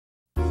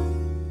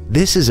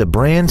This is a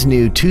brand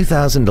new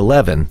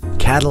 2011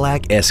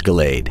 Cadillac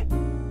Escalade.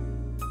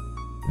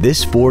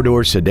 This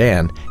four-door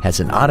sedan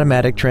has an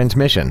automatic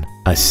transmission,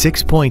 a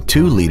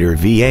 6.2-liter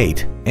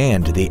V8,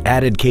 and the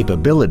added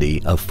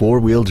capability of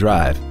four-wheel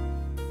drive.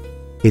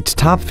 Its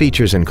top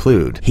features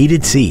include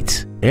heated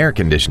seats, air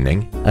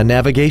conditioning, a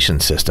navigation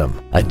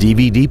system, a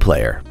DVD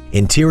player,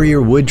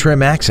 interior wood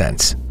trim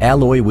accents,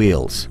 alloy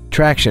wheels,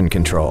 traction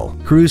control,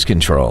 cruise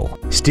control,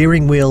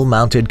 steering wheel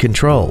mounted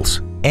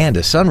controls, and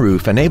a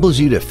sunroof enables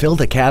you to fill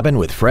the cabin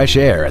with fresh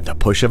air at the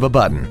push of a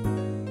button.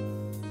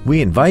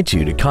 We invite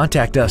you to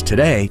contact us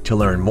today to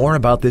learn more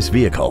about this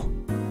vehicle.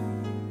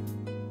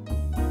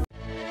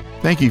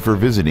 Thank you for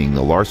visiting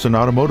the Larson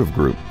Automotive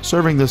Group,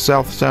 serving the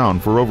South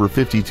Sound for over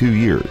 52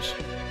 years.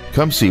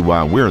 Come see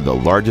why we're the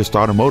largest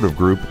automotive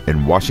group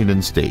in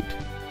Washington State.